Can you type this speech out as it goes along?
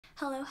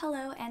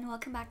Hello, and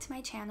welcome back to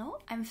my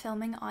channel. I'm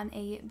filming on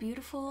a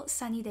beautiful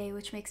sunny day,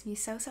 which makes me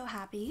so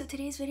happy. So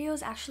today's video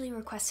is actually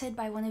requested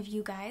by one of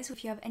you guys.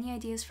 If you have any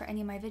ideas for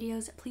any of my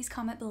videos, please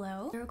comment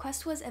below. The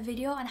request was a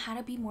video on how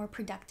to be more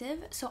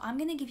productive, so I'm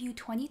gonna give you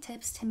 20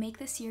 tips to make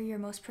this year your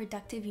most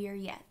productive year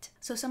yet.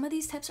 So some of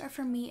these tips are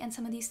from me, and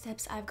some of these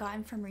tips I've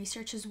gotten from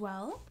research as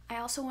well. I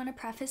also want to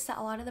preface that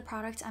a lot of the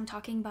products I'm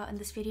talking about in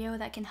this video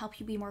that can help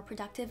you be more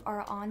productive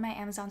are on my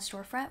Amazon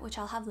storefront, which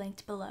I'll have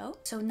linked below.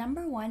 So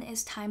number one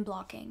is time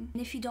blocking.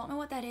 And if you don't know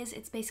what that is,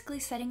 it's basically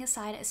setting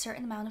aside a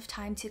certain amount of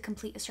time to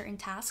complete a certain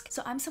task.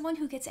 So I'm someone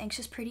who gets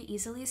anxious pretty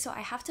easily, so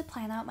I have to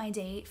plan out my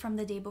day from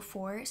the day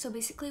before. So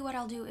basically what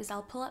I'll do is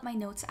I'll pull up my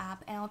notes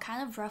app and I'll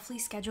kind of roughly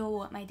schedule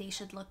what my day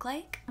should look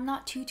like. I'm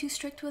not too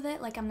strict with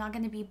it, like I'm not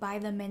going to be by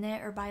the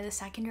minute or by the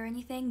second or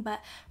anything,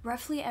 but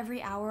roughly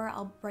every hour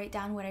I'll write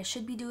down what I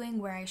should be doing,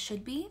 where I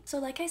should be. So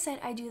like I said,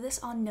 I do this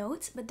on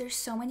notes, but there's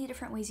so many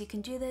different ways you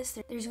can do this.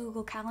 There's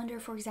Google Calendar,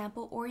 for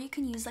example, or you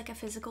can use like a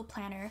physical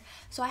planner.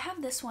 So I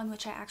have this one,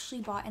 which I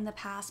actually bought in the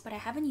past, but I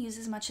haven't used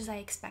as much as I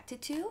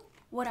expected to.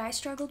 What I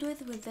struggled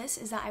with this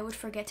is that I would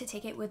forget to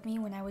take it with me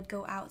when I would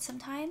go out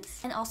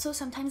sometimes. And also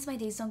sometimes my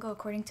days don't go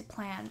according to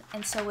plan.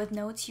 And so with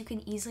notes, you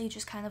can easily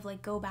just kind of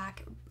like go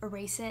back,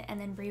 erase it,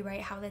 and then rewrite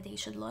how the day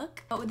should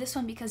look. But with this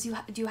one, because you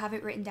do have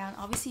it written down,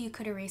 obviously you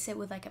could erase it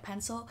with like a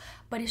pencil,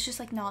 but it's just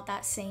like not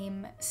that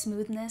same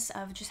smoothness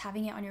of just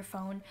having it on your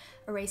phone,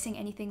 erasing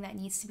anything that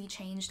needs to be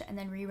changed, and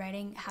then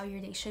rewriting how your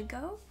day should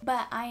go.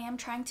 But I am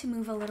trying to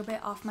move a little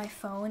bit off my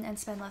phone and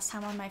spend less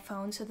time on my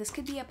phone, so this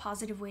could be a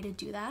positive way to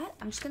do that.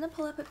 I'm just gonna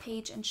pull up a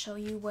page and show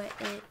you what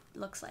it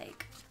looks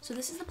like. So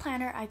this is the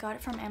planner. I got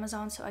it from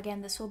Amazon, so again,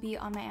 this will be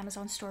on my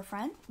Amazon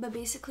storefront. But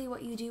basically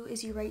what you do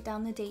is you write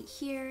down the date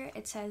here.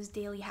 It says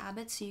daily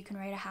habits, so you can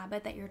write a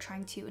habit that you're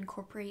trying to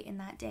incorporate in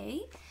that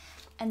day.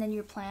 And then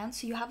your plan,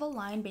 so you have a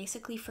line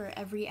basically for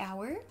every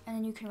hour, and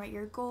then you can write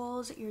your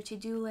goals, your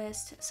to-do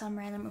list, some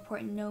random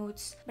important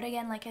notes. But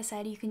again, like I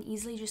said, you can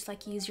easily just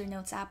like use your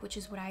notes app, which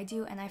is what I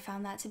do, and I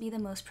found that to be the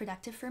most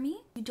productive for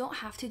me. You don't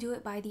have to do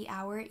it by the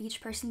hour.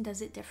 Each person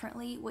does it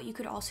differently. What you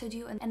could also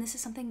do, and this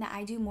is something that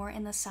I do more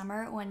in the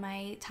summer when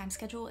my time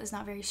schedule is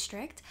not very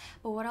strict,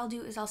 but what I'll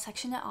do is I'll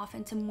section it off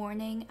into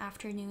morning,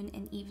 afternoon,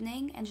 and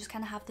evening, and just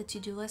kind of have the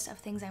to-do list of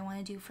things I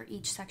want to do for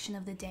each section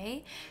of the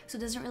day. So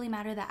it doesn't really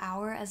matter the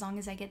hour as long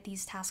as I get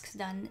these tasks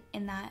done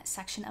in that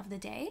section of the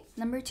day.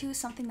 Number two is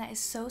something that is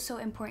so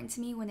important to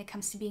me when it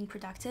comes to being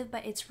productive,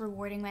 but it's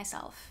rewarding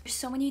myself. There's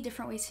so many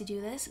different ways to do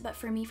this, but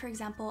for me, for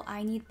example,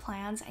 I need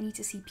plans, I need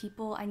to see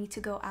people, I need to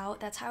go out.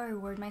 That's how I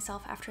reward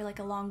myself after like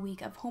a long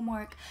week of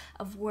homework,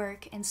 of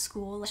work, and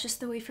school. It's just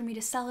the way for me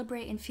to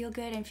celebrate and feel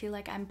good and feel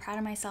like I'm proud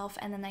of myself,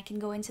 and then I can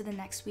go into the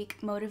next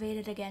week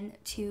motivated again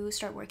to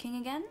start working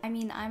again. I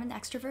mean, I'm an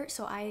extrovert,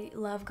 so I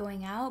love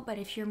going out, but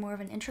if you're more of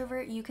an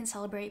introvert, you can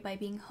celebrate by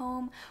being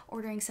home,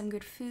 ordering some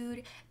good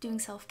food, doing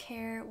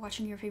self-care,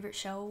 watching your favorite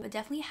show, but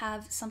definitely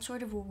have some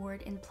sort of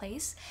reward in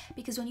place,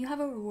 because when you have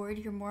a reward,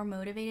 you're more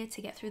motivated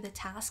to get through the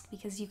task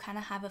because you kind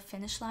of have a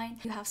finish line.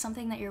 You have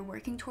something that you're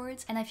working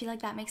towards, and I feel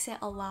like that makes it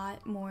a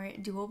lot more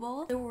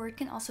doable. The reward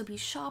can also be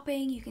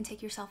shopping. You can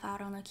take yourself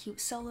out on a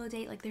cute solo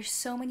date. Like there's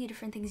so many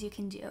different things you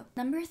can do.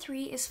 Number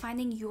three is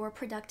finding your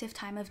productive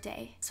time of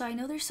day. So I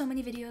know there's so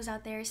many videos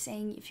out there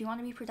saying if you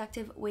want to be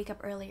productive, wake up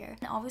earlier.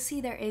 And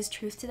obviously there is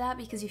truth to that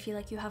because you feel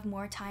like you have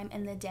more time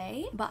in the day.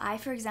 But I,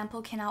 for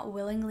example, cannot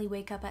willingly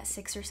wake up at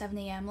 6 or 7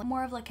 a.m.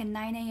 More of like a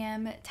 9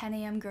 a.m., 10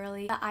 a.m.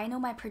 girly. But I know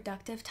my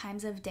productive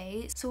times of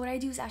day. So what I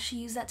do is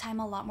actually use that time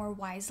a lot more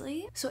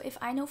wisely. So if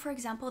I know, for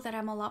example, that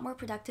I'm a lot more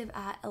productive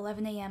at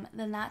 11 a.m.,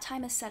 then that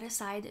time is set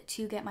aside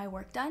to get my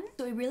work done.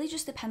 So it really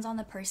just depends on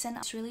the person.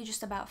 It's really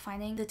just about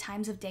finding the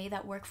times of day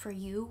that work for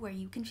you, where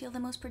you can feel the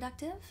most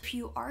productive. If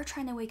you are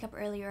trying to wake up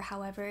earlier,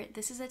 however,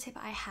 this is a tip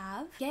I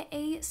have. Get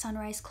a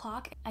sunrise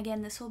clock.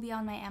 Again, this will be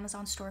on my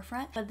Amazon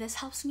storefront, but this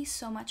helps me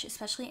so much,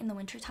 especially in the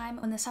wintertime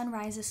when the sun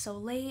rises so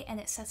late and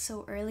it sets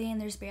so early and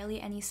there's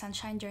barely any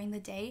sunshine during the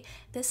day.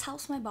 This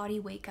helps my body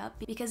wake up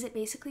because it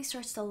basically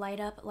starts to light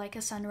up like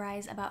a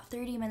sunrise about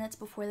 30 minutes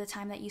before the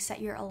time that you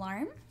set your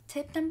alarm.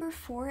 Tip number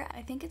four,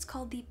 I think it's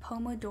called the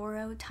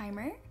Pomodoro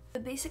timer.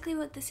 But basically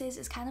what this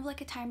is kind of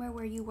like a timer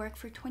where you work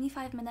for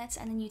 25 minutes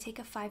and then you take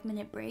a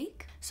 5-minute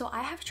break. So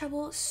I have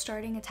trouble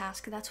starting a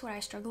task. That's what I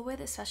struggle with,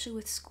 especially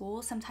with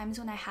school. Sometimes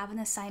when I have an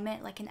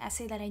assignment, like an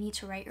essay that I need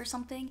to write or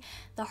something,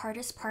 the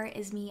hardest part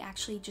is me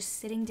actually just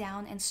sitting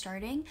down and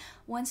starting.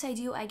 Once I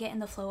do, I get in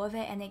the flow of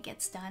it and it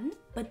gets done.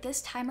 But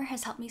this timer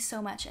has helped me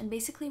so much. And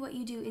basically what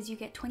you do is you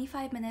get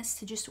 25 minutes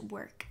to just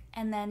work,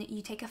 and then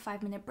you take a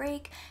 5-minute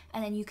break,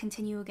 and then you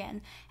continue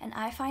again. And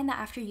I find that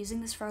after using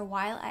this for a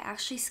while, I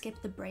actually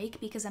skip the break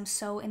because I'm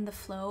so in the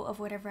flow of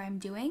whatever I'm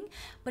doing,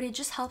 but it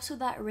just helps with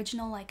that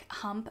original like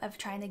hump of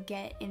trying to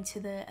get into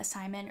the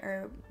assignment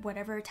or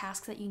whatever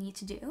task that you need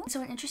to do.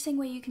 So an interesting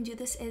way you can do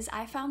this is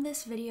I found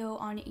this video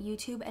on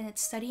YouTube, and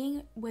it's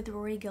studying with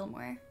Rory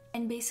Gilmore.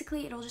 And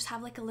basically it'll just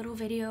have like a little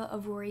video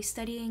of Rory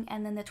studying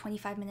and then the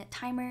 25-minute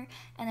timer,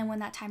 and then when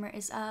that timer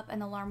is up,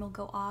 an alarm will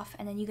go off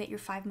and then you get your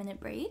 5-minute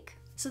break.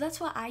 So that's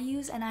what I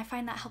use, and I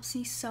find that helps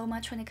me so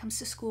much when it comes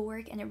to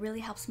schoolwork, and it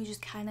really helps me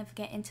just kind of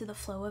get into the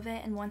flow of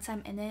it, and once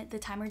I'm in it, the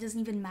timer doesn't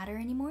even matter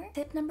anymore.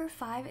 Tip number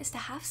 5 is to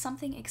have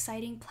something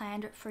exciting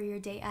planned for your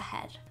day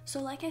ahead.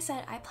 So like I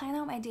said, I plan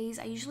out my days.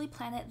 I usually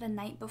plan it the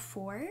night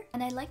before,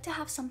 and I like to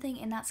have something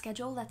in that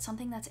schedule that's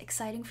something that's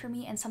exciting for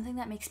me and something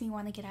that makes me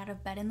want to get out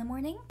of bed in the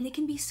morning. And it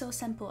can be so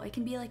simple. It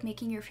can be like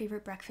making your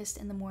favorite breakfast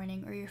in the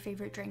morning or your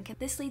favorite drink.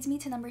 This leads me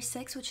to number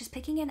 6, which is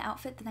picking an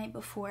outfit the night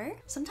before.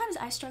 Sometimes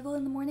I struggle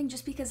in the morning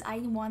just because I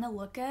want to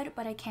look good,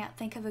 but I can't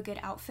think of a good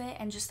outfit,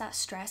 and just that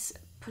stress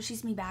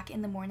pushes me back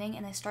in the morning,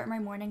 and I start my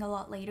morning a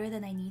lot later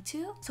than I need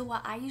to. So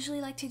what I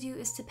usually like to do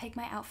is to pick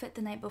my outfit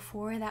the night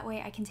before. That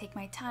way I can take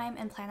my time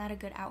and plan out a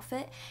good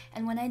outfit,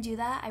 and when I do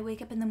that, I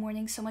wake up in the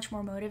morning so much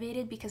more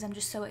motivated because I'm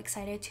just so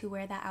excited to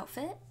wear that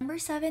outfit. Number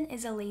 7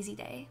 is a lazy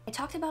day. I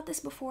talked about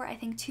this before, I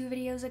think 2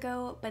 videos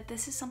ago, but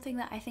this is something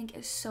that I think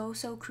is so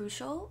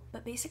crucial.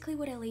 But basically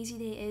what a lazy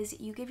day is,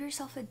 you give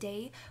yourself a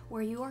day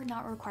where you are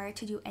not required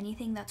to do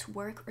anything that's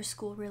work or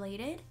school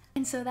related.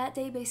 And so that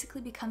day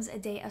basically becomes a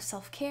day of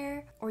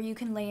self-care, or you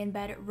can lay in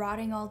bed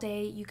rotting all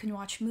day, you can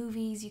watch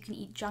movies, you can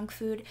eat junk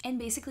food, and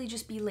basically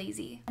just be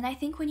lazy. And I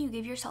think when you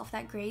give yourself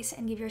that grace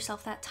and give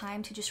yourself that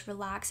time to just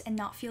relax and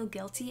not feel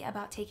guilty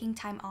about taking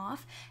time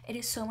off, it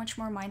is so much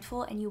more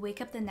mindful, and you wake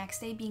up the next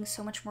day being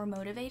so much more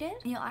motivated,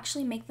 and you'll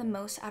actually make the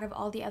most out of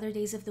all the other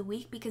days of the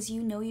week because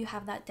you know you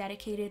have that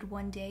dedicated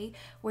one day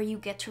where you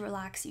get to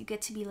relax, you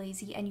get to be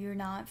lazy, and you're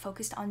not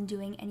focused on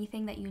doing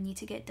anything that you need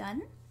to get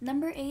done.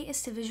 Number 8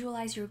 is to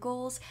visualize your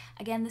goals.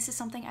 Again, this is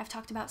something I've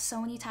talked about so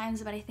many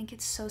times, but I think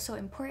it's so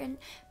important.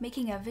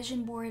 Making a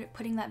vision board,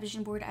 putting that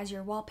vision board as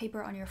your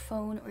wallpaper on your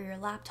phone or your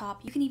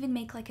laptop. You can even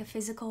make like a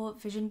physical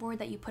vision board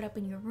that you put up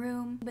in your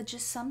room, but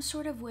just some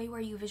sort of way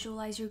where you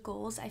visualize your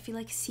goals. I feel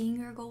like seeing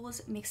your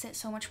goals makes it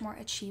so much more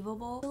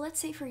achievable. So let's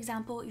say, for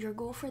example, your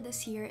goal for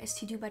this year is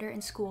to do better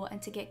in school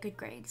and to get good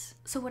grades.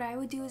 So what I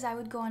would do is I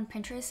would go on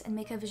Pinterest and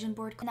make a vision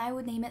board, and I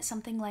would name it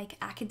something like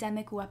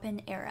academic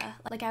weapon era.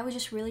 Like I would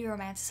just really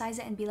romanticize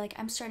it and be like,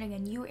 I'm starting a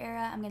new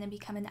era, I'm gonna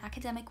become an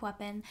academic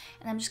weapon,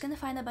 and I'm just gonna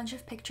find a bunch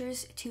of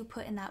pictures to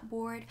put in that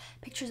board,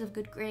 pictures of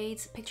good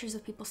grades, pictures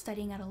of people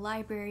studying at a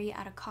library,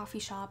 at a coffee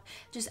shop,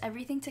 just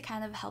everything to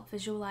kind of help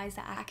visualize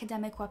the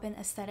academic weapon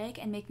aesthetic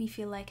and make me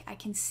feel like I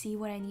can see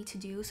what I need to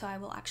do, so I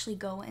will actually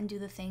go and do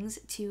the things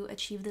to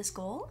achieve this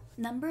goal.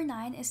 Number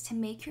 9 is to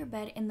make your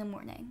bed in the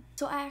morning.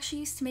 So I actually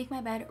used to make my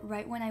bed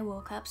right when I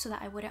woke up so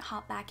that I wouldn't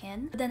hop back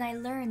in, but then I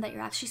learned that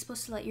you're actually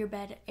supposed to let your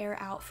bed air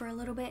out for a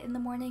little bit in the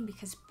morning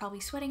because probably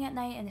sweating at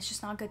night and it's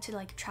just not good to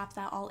like trap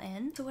that all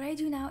in. So what I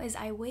do now is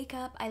I wake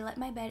up, I let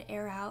my bed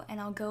air out,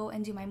 and I'll go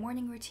and do my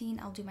morning routine,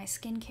 I'll do my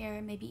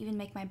skincare, maybe even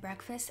make my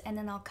breakfast, and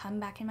then I'll come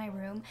back in my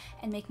room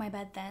and make my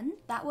bed then.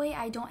 That way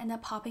I don't end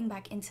up hopping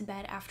back into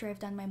bed after I've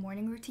done my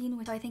morning routine,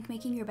 which I think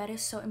making your bed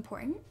is so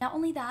important. Not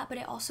only that, but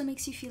it also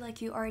makes you feel like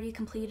you already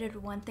completed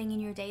one thing in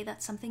your day.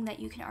 That's something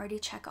that you can already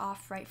check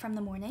off right from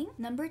the morning.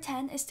 Number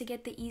 10 is to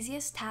get the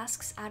easiest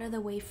tasks out of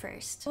the way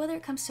first. So whether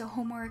it comes to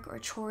homework or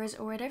chores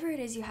or whatever it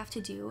is you have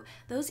to do,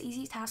 those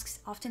easy tasks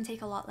often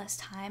take a lot less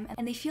time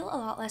and they feel a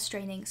lot less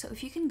draining. So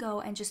if you can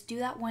go and just do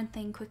that one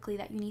thing quickly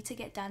that you need to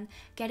get done,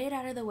 get it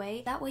out of the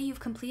way, that way you've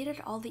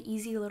completed all the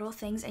easy little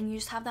things and you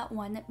just have that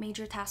one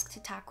major task to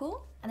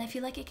tackle. And I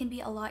feel like it can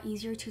be a lot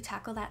easier to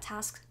tackle that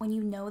task when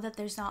you know that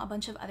there's not a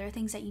bunch of other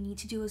things that you need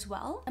to do as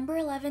well. Number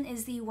 11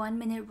 is the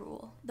 1-minute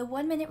rule. The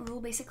 1-minute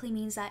rule basically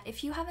means that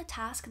if you have a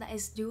task that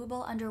is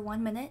doable under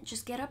 1 minute,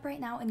 just get up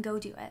right now and go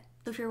do it.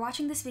 So if you're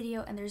watching this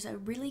video and there's a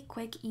really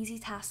quick, easy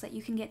task that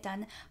you can get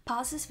done,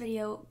 pause this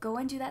video, go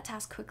and do that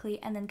task quickly,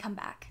 and then come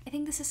back. I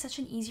think this is such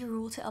an easy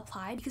rule to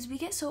apply because we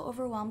get so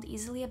overwhelmed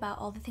easily about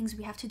all the things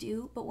we have to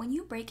do, but when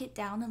you break it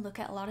down and look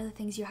at a lot of the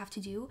things you have to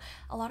do,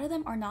 a lot of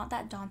them are not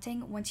that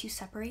daunting once you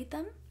separate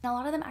them, and a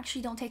lot of them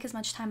actually don't take as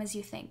much time as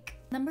you think.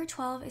 Number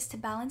 12 is to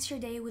balance your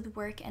day with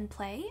work and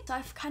play. So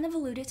I've kind of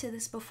alluded to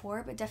this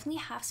before, but definitely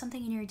have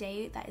something in your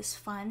day that is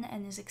fun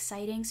and is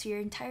exciting so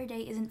your entire day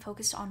isn't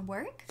focused on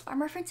work.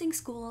 I'm referencing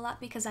school a lot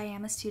because I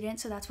am a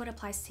student, so that's what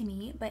applies to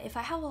me, but if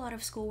I have a lot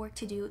of schoolwork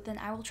to do, then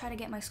I will try to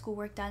get my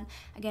schoolwork done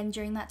again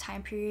during that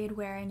time period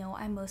where I know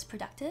I'm most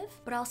productive.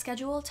 But I'll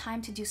schedule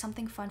time to do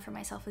something fun for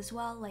myself as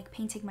well, like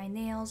painting my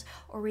nails,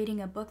 or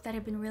reading a book that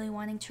I've been really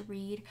wanting to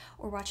read,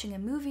 or watching a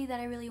movie that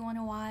I really want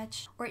to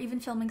watch, or even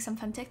filming some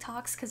fun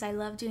TikToks because I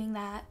love doing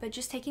that. But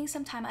just taking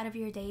some time out of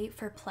your day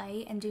for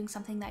play and doing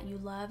something that you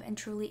love and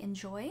truly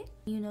enjoy,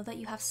 you know that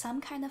you have some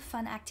kind of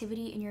fun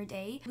activity in your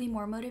day, you'll be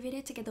more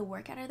motivated to get the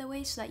work out of the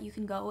way so that you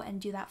can go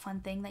and do that fun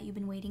thing that you've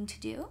been waiting to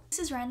do. This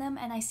is random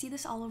and I see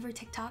this all over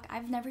TikTok.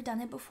 I've never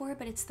done it before,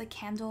 but it's the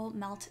candle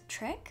melt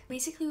trick.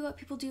 Basically what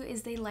people do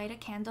is they light a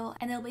candle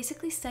and they'll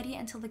basically study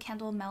until the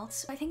candle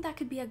melts. So I think that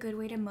could be a good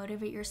way to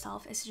motivate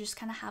yourself, is to just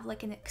kind of have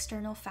like an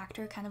external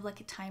factor, kind of like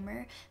a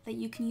timer that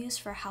you can use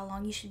for how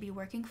long you should be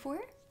working for.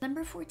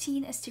 Number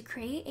 14 is to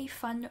create a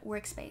fun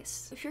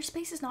workspace. If your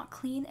space is not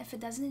clean, if it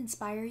doesn't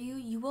inspire you,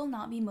 you will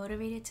not be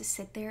motivated to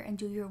sit there and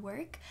do your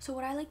work. So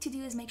what I like to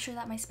do is make sure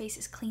that my space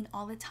is clean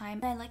all the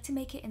time. And I like to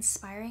make it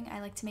inspiring. I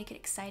like to make it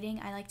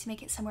exciting. I like to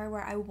make it somewhere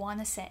where I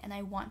want to sit and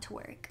I want to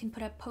work. You can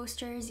put up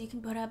posters, you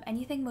can put up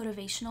anything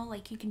motivational,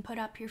 like you can put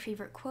up your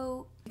favorite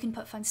quote, you can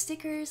put fun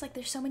stickers, like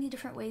there's so many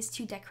different ways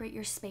to decorate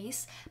your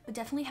space, but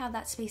definitely have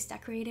that space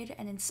decorated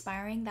and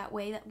inspiring, that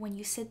way that when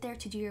you sit there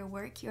to do your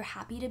work, you're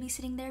happy to be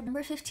sitting there.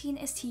 Number 15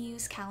 is to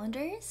use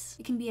calendars.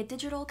 It can be a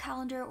digital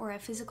calendar or a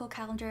physical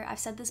calendar. I've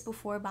said this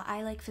before, but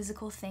I like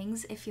physical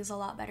things. It feels a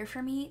lot better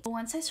for me. But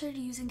once I started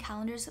using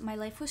calendars, my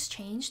life was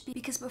changed,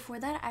 because before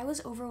that I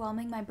was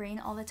overwhelming my brain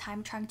all the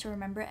time trying to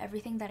remember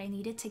everything that I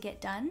needed to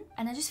get done,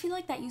 and I just feel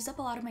like that used up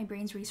a lot of my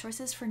brain's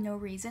resources for no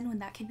reason when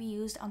that could be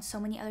used on so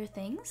many other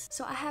things.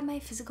 So I have my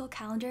physical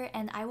calendar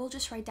and I will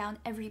just write down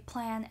every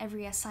plan,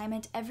 every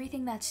assignment,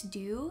 everything that's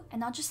due, and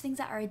not just things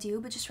that are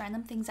due, but just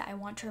random things that I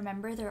want to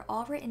remember. They're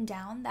all written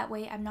down, that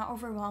way I'm not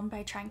overwhelmed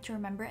by trying to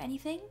remember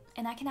anything,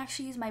 and I can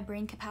actually use my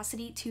brain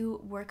capacity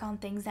to work on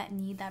things that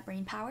need that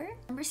brain power.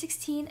 Number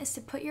 16 is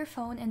to put your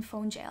phone in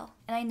phone jail.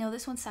 And I know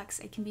this one sucks,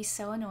 it can be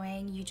so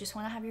annoying, you just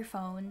want to have your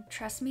phone.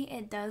 Trust me,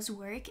 it does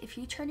work. If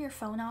you turn your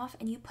phone off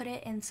and you put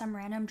it in some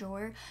random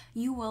drawer,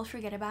 you will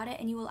forget about it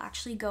and you will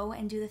actually go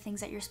and do the things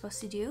that you're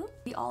supposed to do.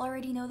 We all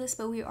already know this,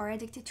 but we are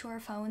addicted to our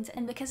phones,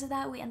 and because of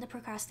that we end up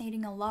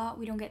procrastinating a lot.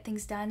 We don't get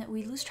things done,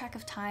 we lose track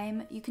of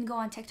time. You can go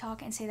on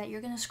TikTok and say that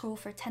you're gonna scroll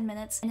for 10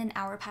 minutes and an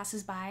hour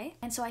passes by.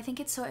 And so I think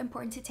it's so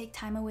important to take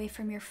time away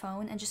from your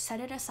phone and just set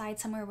it aside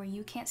somewhere where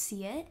you can't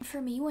see it.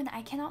 For me, when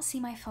I cannot see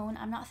my phone,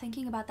 I'm not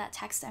thinking about that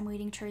text I'm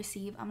waiting to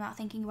receive. I'm not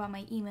thinking about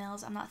my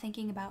emails. I'm not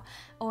thinking about,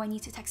 oh, I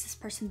need to text this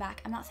person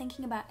back. I'm not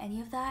thinking about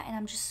any of that, and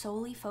I'm just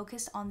solely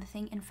focused on the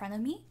thing in front of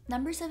me.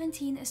 Number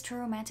 17 is to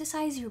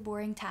romanticize your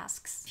boring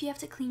tasks. If you have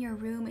to clean your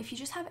room, if you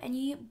just have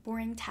any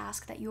boring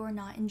task that you are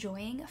not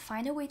enjoying,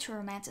 find a way to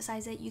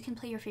romanticize it. You can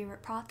play your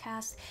favorite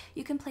podcast.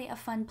 You can play a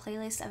fun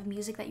playlist of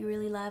music that you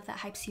really love that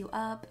hypes you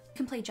up. You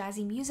can play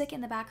jazzy music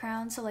in the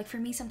background. So like for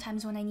me,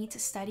 sometimes when I need to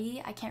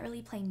study, I can't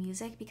really play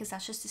music because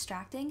that's just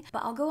distracting,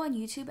 but I'll go on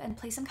YouTube and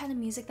play some kind of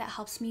music that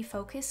helps me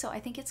focus. So I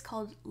think it's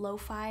called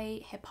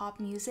lo-fi hip-hop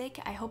music.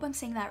 I hope I'm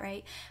saying that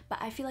right, but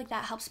I feel like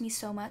that helps me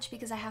so much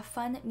because I have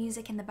fun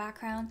music in the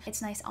background.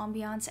 It's nice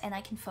ambiance and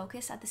I can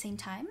focus at the same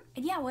time.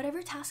 And yeah,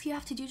 whatever task you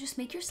have to do, just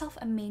make yourself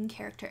a main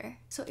character.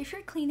 So if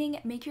you're cleaning,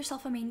 make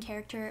yourself a main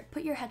character,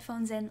 put your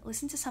headphones in,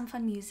 listen to some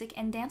fun music,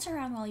 and dance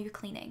around while you're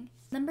cleaning.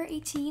 Number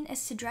 18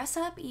 is to dress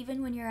up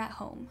even when you're at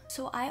home.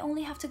 So I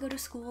only have to go to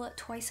school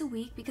twice a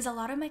week because a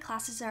lot of my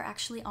classes are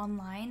actually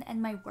online and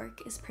my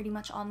work is pretty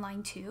much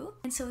online too.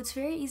 And so it's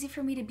very easy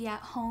for me to be at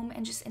home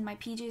and just in my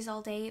PJs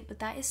all day, but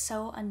that is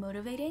so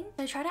unmotivating.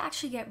 So I try to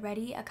actually get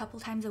ready a couple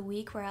times a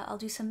week where I'll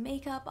do some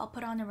makeup, I'll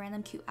put on a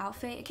random cute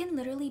outfit. It can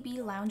literally be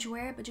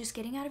loungewear, but just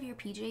getting out of your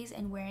PJs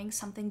and wearing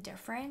something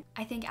different,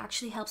 I think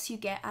actually helps you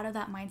get out of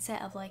that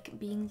mindset of like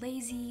being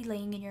lazy,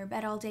 laying in your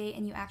bed all day,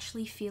 and you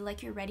actually feel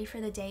like you're ready for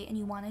the day and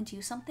you want to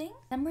do something.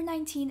 Number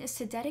 19 is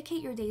to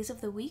dedicate your days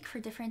of the week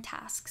for different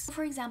tasks.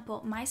 For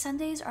example, my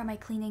Sundays are my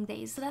cleaning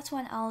days. So that's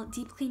when I'll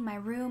deep clean my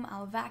room,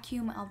 I'll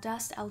vacuum, I'll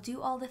dust, I'll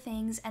do all the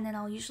things, and then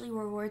I'll usually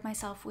reward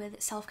myself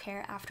with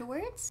self-care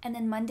afterwards. And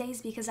then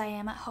Mondays, because I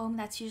am at home,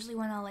 that's usually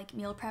when I'll like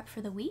meal prep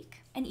for the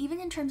week. And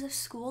even in terms of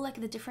school, like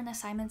the different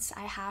assignments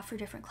I have for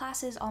different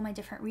classes, all my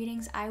different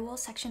readings, I will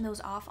section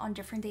those off on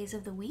different days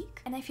of the week.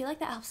 And I feel like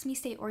that helps me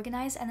stay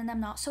organized, and then I'm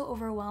not so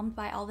overwhelmed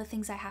by all the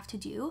things I have to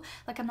do.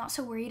 Like I'm not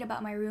so worried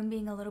about my room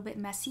being a little bit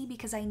messy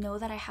because I know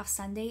that I have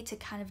Sunday to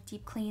kind of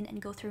deep clean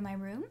and go through my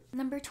room.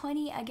 Number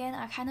 20, again,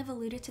 I kind of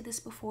alluded to this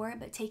before,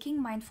 but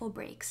taking mindful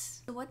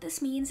breaks. So what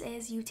this means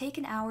is you take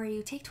an hour,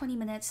 you take 20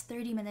 minutes,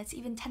 30 minutes,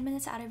 even 10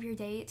 minutes out of your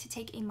day to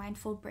take a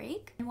mindful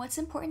break. And what's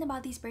important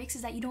about these breaks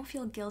is that you don't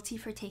feel guilty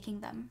for taking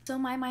them. So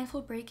my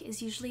mindful break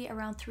is usually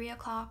around 3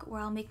 o'clock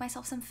where I'll make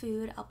myself some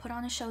food, I'll put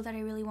on a show that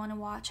I really want to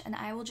watch, and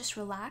I will just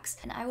relax,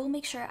 and I will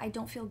make sure I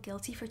don't feel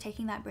guilty for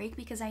taking that break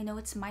because I know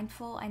it's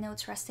mindful, I know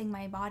it's resting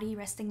my body,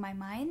 resting my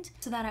mind,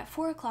 so that at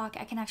 4 o'clock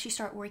I can actually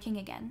start working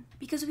again.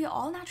 Because we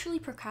all naturally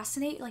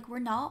procrastinate, like we're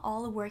not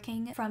all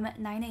working from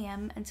 9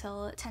 a.m.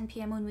 until 10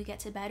 p.m. when we get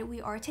to bed.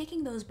 We are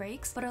taking those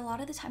breaks, but a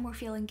lot of the time we're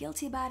feeling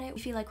guilty about it.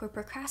 We feel like we're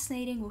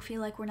procrastinating, we'll feel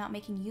like we're not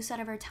making use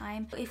out of our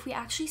time. But if we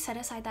actually set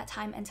aside that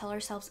time and tell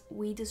ourselves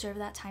we deserve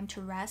that time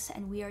to rest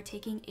and we are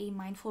taking a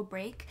mindful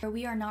break where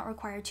we are not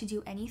required to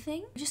do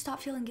anything, we just stop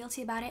feeling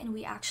guilty about it and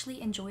we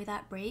actually enjoy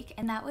that break.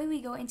 And that way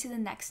we go into the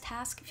next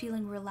task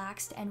feeling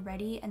relaxed and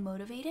ready and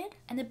motivated.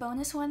 And the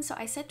bonus one, so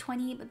I said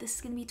 20, but this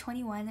is gonna be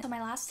 21. So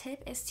my last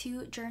tip is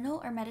to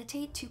journal or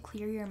meditate to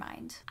clear your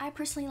mind. I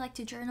personally like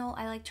to journal,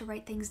 I like to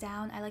write things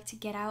down, I like to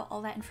get out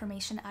all that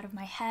information out of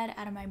my head,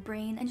 out of my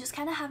brain, and just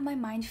kind of have my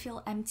mind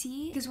feel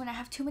empty, because when I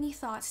have too many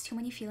thoughts, too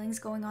many feelings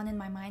going on in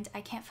my mind,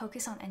 I can't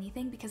focus on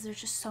anything because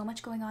there's just so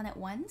much going on at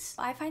once.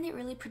 I find it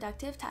really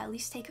productive to at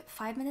least take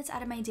 5 minutes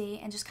out of my day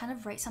and just kind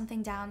of write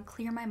something down,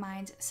 clear my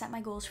mind, set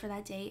my goals for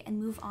that day, and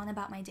move on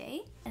about my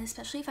day. And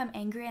especially if I'm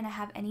angry and I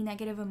have any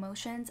negative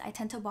emotion, emotions, I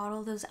tend to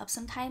bottle those up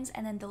sometimes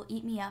and then they'll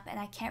eat me up and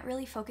I can't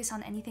really focus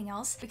on anything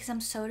else because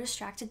I'm so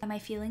distracted by my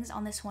feelings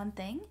on this one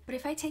thing. But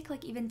if I take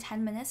like even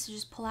 10 minutes to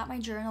just pull out my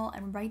journal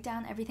and write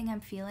down everything I'm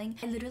feeling,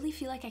 I literally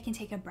feel like I can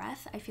take a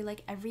breath. I feel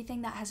like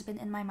everything that has been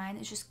in my mind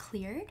is just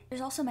cleared.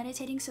 There's also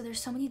meditating, so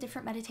there's so many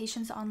different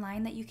meditations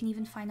online that you can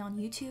even find on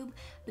YouTube,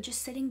 but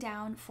just sitting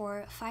down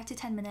for 5 to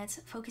 10 minutes,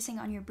 focusing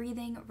on your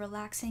breathing,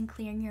 relaxing,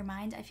 clearing your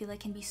mind, I feel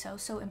like can be so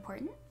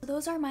important. So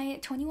those are my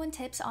 21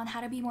 tips on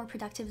how to be more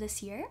productive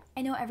this year.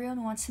 I know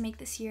everyone wants to make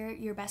this year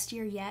your best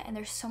year yet, and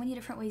there's so many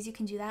different ways you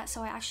can do that.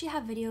 So I actually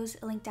have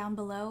videos linked down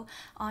below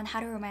on how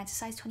to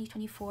romanticize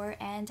 2024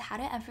 and how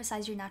to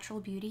emphasize your natural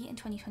beauty in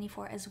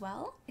 2024 as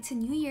well. It's a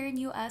new year,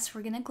 new us,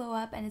 we're gonna glow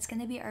up and it's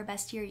gonna be our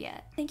best year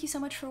yet. Thank you so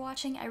much for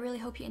watching. I really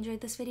hope you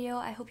enjoyed this video.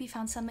 I hope you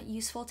found some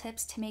useful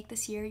tips to make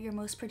this year your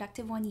most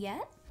productive one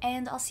yet.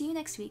 And I'll see you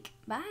next week.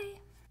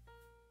 Bye!